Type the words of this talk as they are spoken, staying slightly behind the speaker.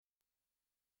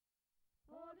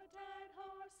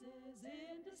horses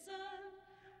in the sun.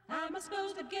 How am I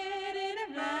supposed to get in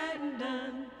and right and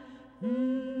done?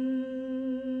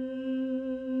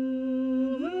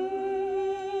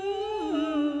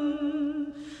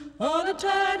 All the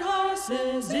tired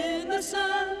horses in the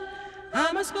sun. How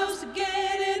am I supposed to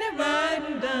get in and right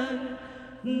and done?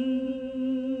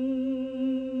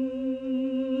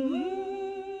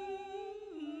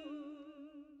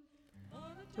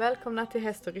 Välkomna till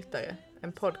Häst och ryttare,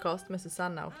 en podcast med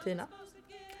Susanna och Tina.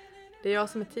 Det är jag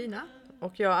som är Tina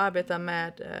och jag arbetar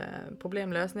med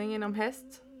problemlösning inom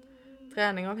häst,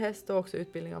 träning av häst och också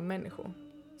utbildning av människor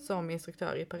som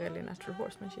instruktör i Parelli Natural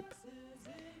Horsemanship.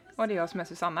 Och det är jag som är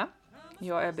Susanna.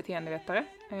 Jag är beteendevetare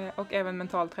och även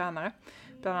mental tränare,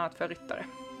 bland annat för ryttare.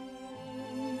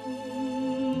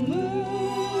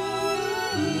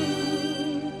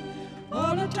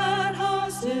 All the tired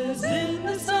horses in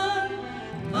the sun.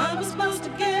 I was supposed to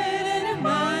get in and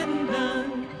right and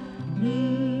done.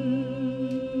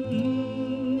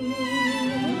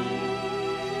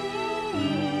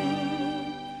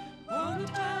 All the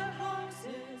tired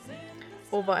horses in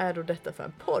the Och vad är då detta för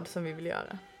en podd som vi vill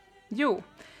göra? Jo,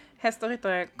 Häst och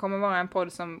ryttare kommer vara en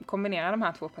podd som kombinerar de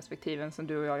här två perspektiven som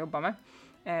du och jag jobbar med.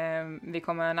 Vi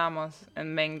kommer närma oss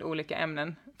en mängd olika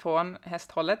ämnen från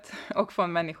hästhållet och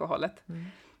från människohållet.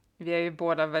 Vi är ju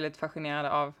båda väldigt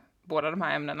fascinerade av båda de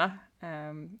här ämnena.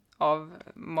 Av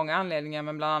många anledningar,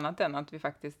 men bland annat den att vi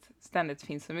faktiskt ständigt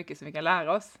finns så mycket som vi kan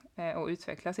lära oss och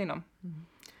utvecklas inom.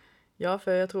 Ja,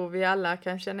 för jag tror vi alla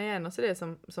kan känna igen oss i det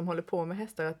som håller på med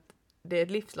hästar, att det är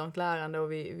ett livslångt lärande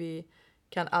och vi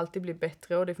kan alltid bli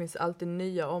bättre och det finns alltid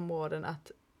nya områden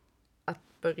att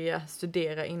börja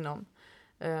studera inom.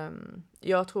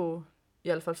 Jag tror,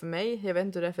 i alla fall för mig, jag vet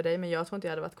inte hur det är för dig, men jag tror inte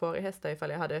jag hade varit kvar i hästar ifall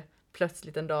jag hade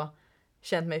plötsligt en dag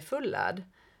känt mig fullärd.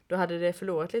 Då hade det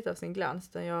förlorat lite av sin glans.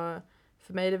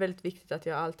 För mig är det väldigt viktigt att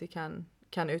jag alltid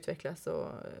kan utvecklas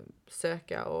och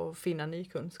söka och finna ny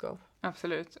kunskap.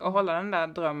 Absolut, och hålla den där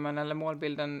drömmen eller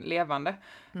målbilden levande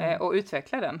och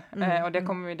utveckla den. Och det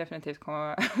kommer vi definitivt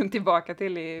komma tillbaka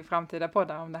till i framtida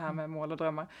poddar om det här med mål och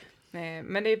drömmar.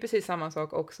 Men det är precis samma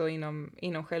sak också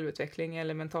inom självutveckling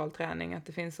eller mental träning, att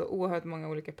det finns så oerhört många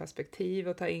olika perspektiv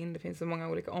att ta in, det finns så många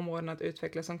olika områden att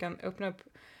utveckla som kan öppna upp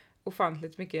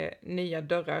ofantligt mycket nya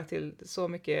dörrar till så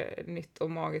mycket nytt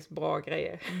och magiskt bra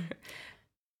grejer.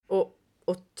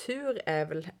 Och tur är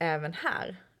väl även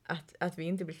här att vi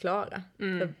inte blir klara.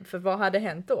 För vad hade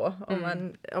hänt då?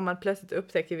 Om man plötsligt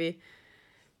upptäcker vid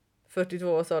 42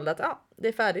 års ålder att det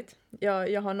är färdigt.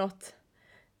 Jag har nått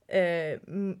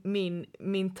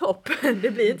min topp.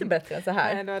 Det blir inte bättre än så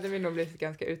här. Nej, då hade vi nog blivit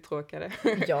ganska uttråkade.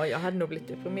 Ja, jag hade nog blivit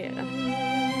deprimerad.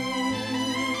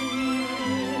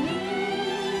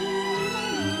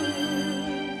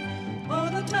 all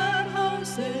the tired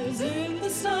horses in the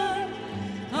sun.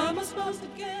 I was supposed to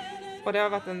get in. Och det har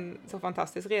varit en så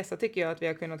fantastisk resa tycker jag, att vi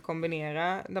har kunnat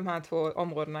kombinera de här två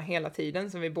områdena hela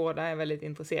tiden som vi båda är väldigt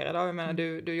intresserade av. Jag menar,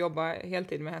 du jobbar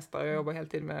heltid med hästar och jag jobbar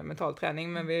heltid med mental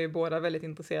träning, men vi är ju båda väldigt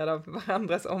intresserade av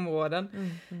varandras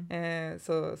områden.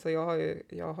 Så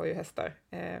jag har ju hästar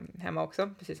hemma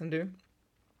också, precis som du.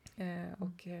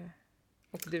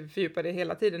 Och du fördjupar dig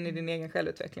hela tiden i din egen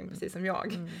självutveckling, precis som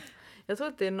jag. Jag tror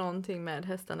att det är någonting med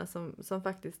hästarna som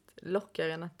faktiskt lockar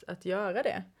en att göra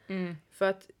det. För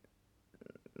att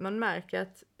man märker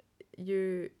att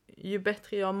ju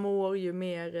bättre jag mår, ju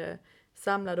mer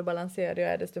samlad och balanserad jag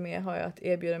är, desto mer har jag att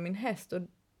erbjuda min häst. Och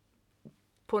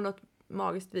på något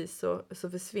magiskt vis så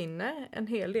försvinner en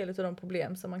hel del av de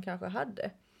problem som man kanske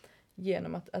hade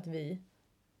genom att vi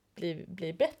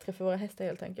blir bättre för våra hästar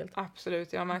helt enkelt.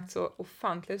 Absolut, jag har märkt så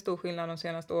ofantligt stor skillnad de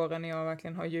senaste åren när jag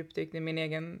verkligen har djupdykt i min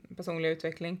egen personliga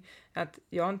utveckling. Att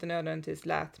jag inte nödvändigtvis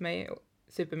lärt mig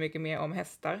supermycket mer om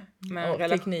hästar. Och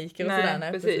tekniker och sådär.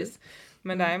 Nej, precis.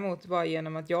 Men däremot bara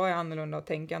genom att jag är annorlunda och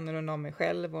tänker annorlunda om mig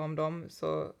själv och om dem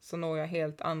så når jag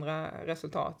helt andra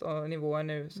resultat och nivåer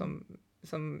nu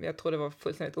som jag trodde var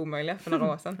fullständigt omöjliga för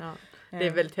några år sedan. Ja, det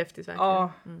är väldigt häftigt verkligen.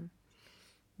 Ja.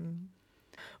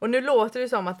 Och nu låter det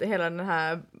som att hela den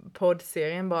här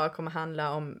poddserien bara kommer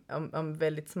handla om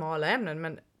väldigt smala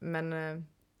ämnen. Men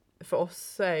för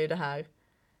oss så är ju det här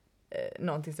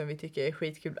någonting som vi tycker är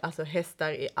skitkul. Alltså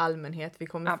hästar i allmänhet. Vi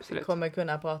kommer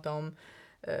kunna prata om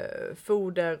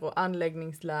foder och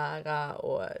anläggningslära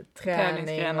och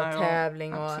träning och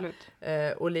tävling.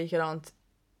 Och likadant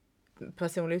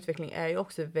personlig utveckling är ju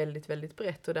också väldigt, väldigt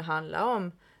brett. Och det handlar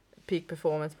om peak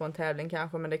performance på en tävling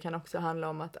kanske, men det kan också handla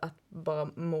om att bara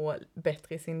må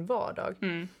bättre i sin vardag.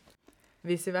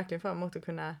 Vi ser verkligen fram emot att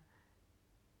kunna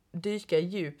dyka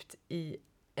djupt i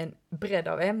en bredd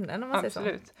av ämnen om man säger så.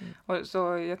 Absolut. Och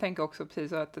så jag tänker också precis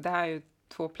så att det här är ju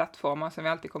två plattformar som vi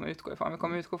alltid kommer utgå ifrån. Vi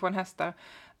kommer utgå från hästar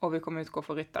och vi kommer utgå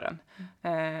från ryttaren.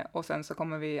 Och sen så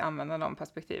kommer vi använda de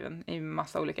perspektiven i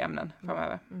massa olika ämnen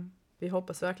framöver. Vi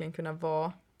hoppas verkligen kunna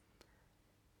vara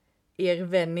er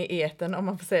vän i eten, om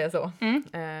man får säga så.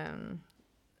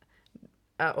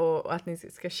 Och att ni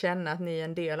ska känna att ni är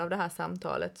en del av det här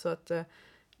samtalet. Så att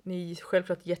ni är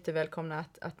självklart jättevälkomna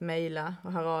att mejla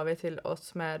och höra av er till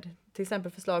oss med till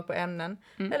exempel förslag på ämnen.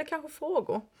 Eller kanske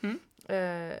frågor.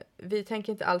 Vi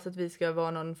tänker inte alls att vi ska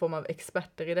vara någon form av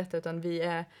experter i detta, utan vi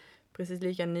är precis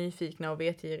lika nyfikna och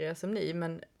vetgiriga som ni.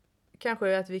 Men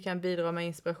kanske att vi kan bidra med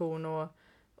inspiration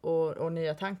och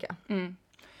nya tankar.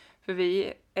 För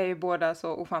vi är ju båda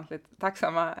så ofantligt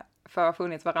tacksamma för att ha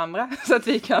funnits varandra.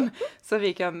 Så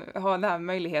vi kan ha den här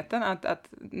möjligheten att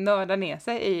nörda ner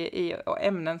sig i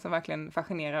ämnen som verkligen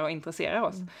fascinerar och intresserar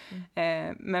oss.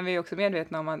 Men vi är också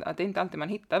medvetna om att det inte alltid man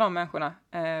hittar de människorna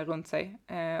runt sig.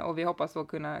 Och vi hoppas då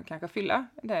kunna kanske fylla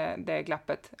det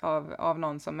glappet av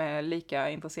någon som är lika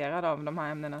intresserad av de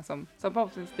här ämnena som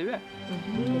förhoppningsvis du är.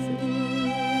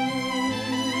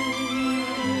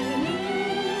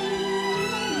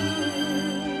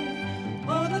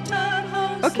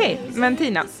 Okej, men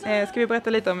Tina, ska vi berätta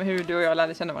lite om hur du och jag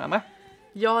lärde känna varandra?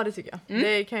 Ja, det tycker jag.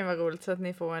 Det kan ju vara roligt så att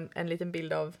ni får en liten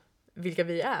bild av vilka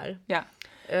vi är. Ja.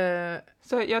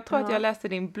 Så jag tror att jag läste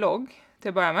din blogg till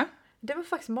att börja med. Det var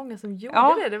faktiskt många som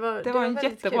gjorde det. Det var en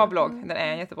jättebra blogg. Den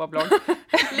är en jättebra blogg.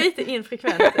 Lite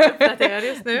infrekvent uppdaterad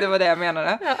just nu. Det var det jag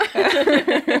menade. Ja.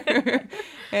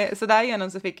 Så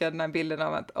därigenom så fick jag den här bilden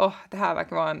av att det här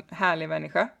verkar vara en härlig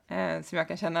människa som jag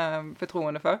kan känna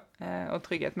förtroende för och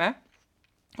trygghet med.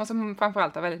 Och som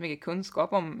framförallt har väldigt mycket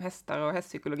kunskap om hästar och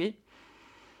hästpsykologi.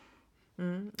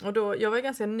 Och jag var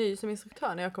ganska ny som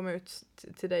instruktör när jag kom ut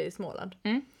till dig i Småland.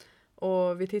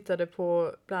 Och vi tittade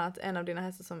på bland annat en av dina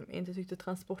hästar som inte tyckte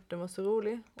transporten var så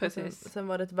rolig. Precis. Sen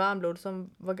var det ett varmblod som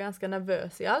var ganska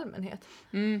nervös i allmänhet.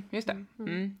 Just det.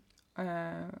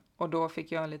 Och då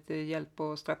fick jag lite hjälp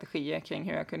och strategier kring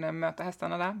hur jag kunde möta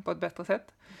hästarna där på ett bättre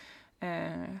sätt.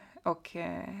 Och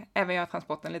även göra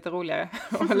transporten lite roligare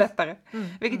och lättare.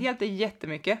 Vilket hjälpte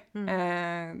jättemycket.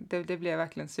 Det blev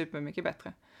verkligen supermycket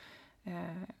bättre.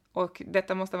 Och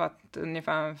detta måste ha varit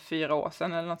ungefär 4 år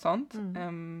sedan eller något sånt.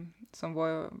 Som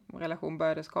vår relation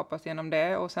började skapas genom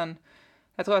det. Och sen,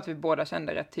 jag tror att vi båda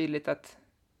kände rätt tydligt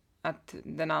att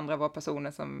den andra var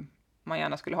personen som man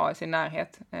gärna skulle ha i sin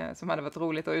närhet. Som hade varit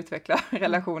roligt att utveckla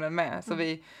relationen med. Så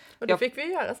och det fick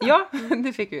vi göra sen. Ja,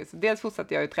 det fick vi. Så dels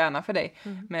fortsatte jag ju träna för dig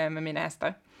med mina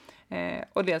hästar.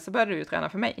 Och dels så började du ju träna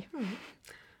för mig.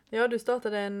 Ja, du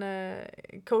startade en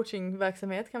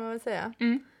coachingverksamhet kan man väl säga.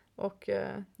 Och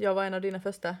jag var en av dina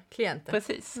första klienter.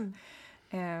 Precis.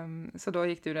 Så då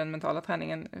gick du den mentala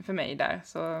träningen för mig där.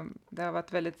 Så det har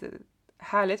varit väldigt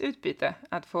härligt utbyte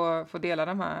att få dela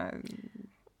de här.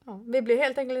 Ja, vi blir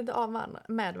helt enkelt inte av med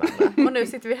varandra. Och nu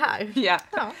sitter vi här. Ja.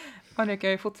 Och nu kan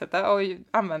vi fortsätta och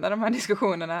använda de här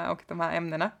diskussionerna och de här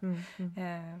ämnena.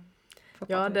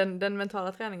 Ja, den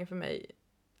mentala träningen för mig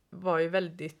var ju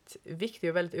väldigt viktig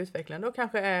och väldigt utvecklande. Och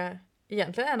kanske är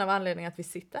egentligen en av anledningarna att vi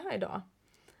sitter här idag.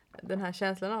 Den här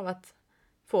känslan av att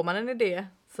får man en idé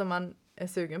som man är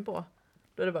sugen på,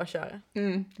 då är det bara att köra.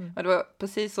 Och det var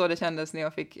precis så det kändes när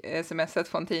jag fick smset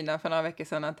från Tina för några veckor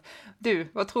sedan att du,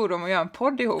 vad tror du om att göra en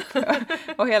podd ihop?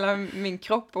 Och hela min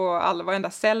kropp och varenda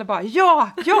cell bara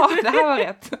ja, det här var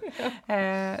rätt.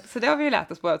 Så det har vi ju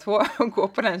lärt oss båda två att gå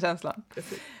på den känslan.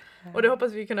 Precis. Och det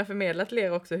hoppas vi kunna förmedla till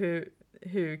er också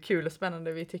hur kul och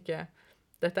spännande vi tycker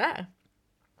detta är.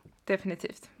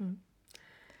 Definitivt.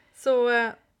 Så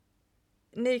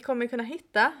ni kommer kunna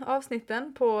hitta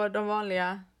avsnitten på de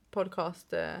vanliga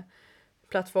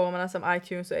podcastplattformarna som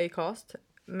iTunes och Acast.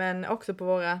 Men också på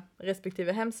våra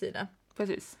respektive hemsidor.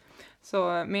 Precis.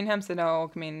 Så min hemsida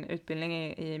och min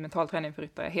utbildning i mental träning för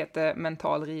ryttare heter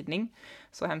Mental ridning.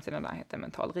 Så hemsidan där heter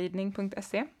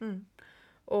mentalridning.se.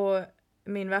 Och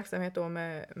min verksamhet då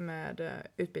med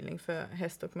utbildning för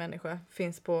häst och människa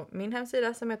finns på min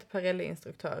hemsida som heter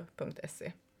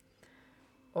parelliinstruktör.se.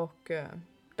 Och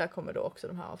där kommer då också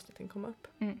de här avsnitten komma upp.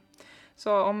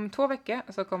 Så om 2 veckor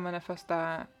så kommer det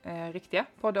första riktiga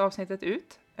poddavsnittet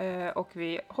ut. Och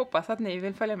vi hoppas att ni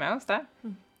vill följa med oss där.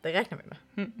 Det räknar vi med.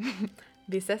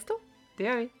 Vi ses då. Det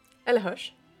gör vi. Eller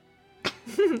hörs.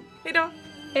 Hejdå.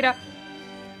 Hejdå.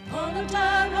 On the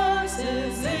tired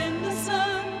horses in the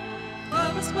sun,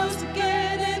 I was supposed to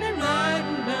get in and ride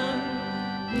and done.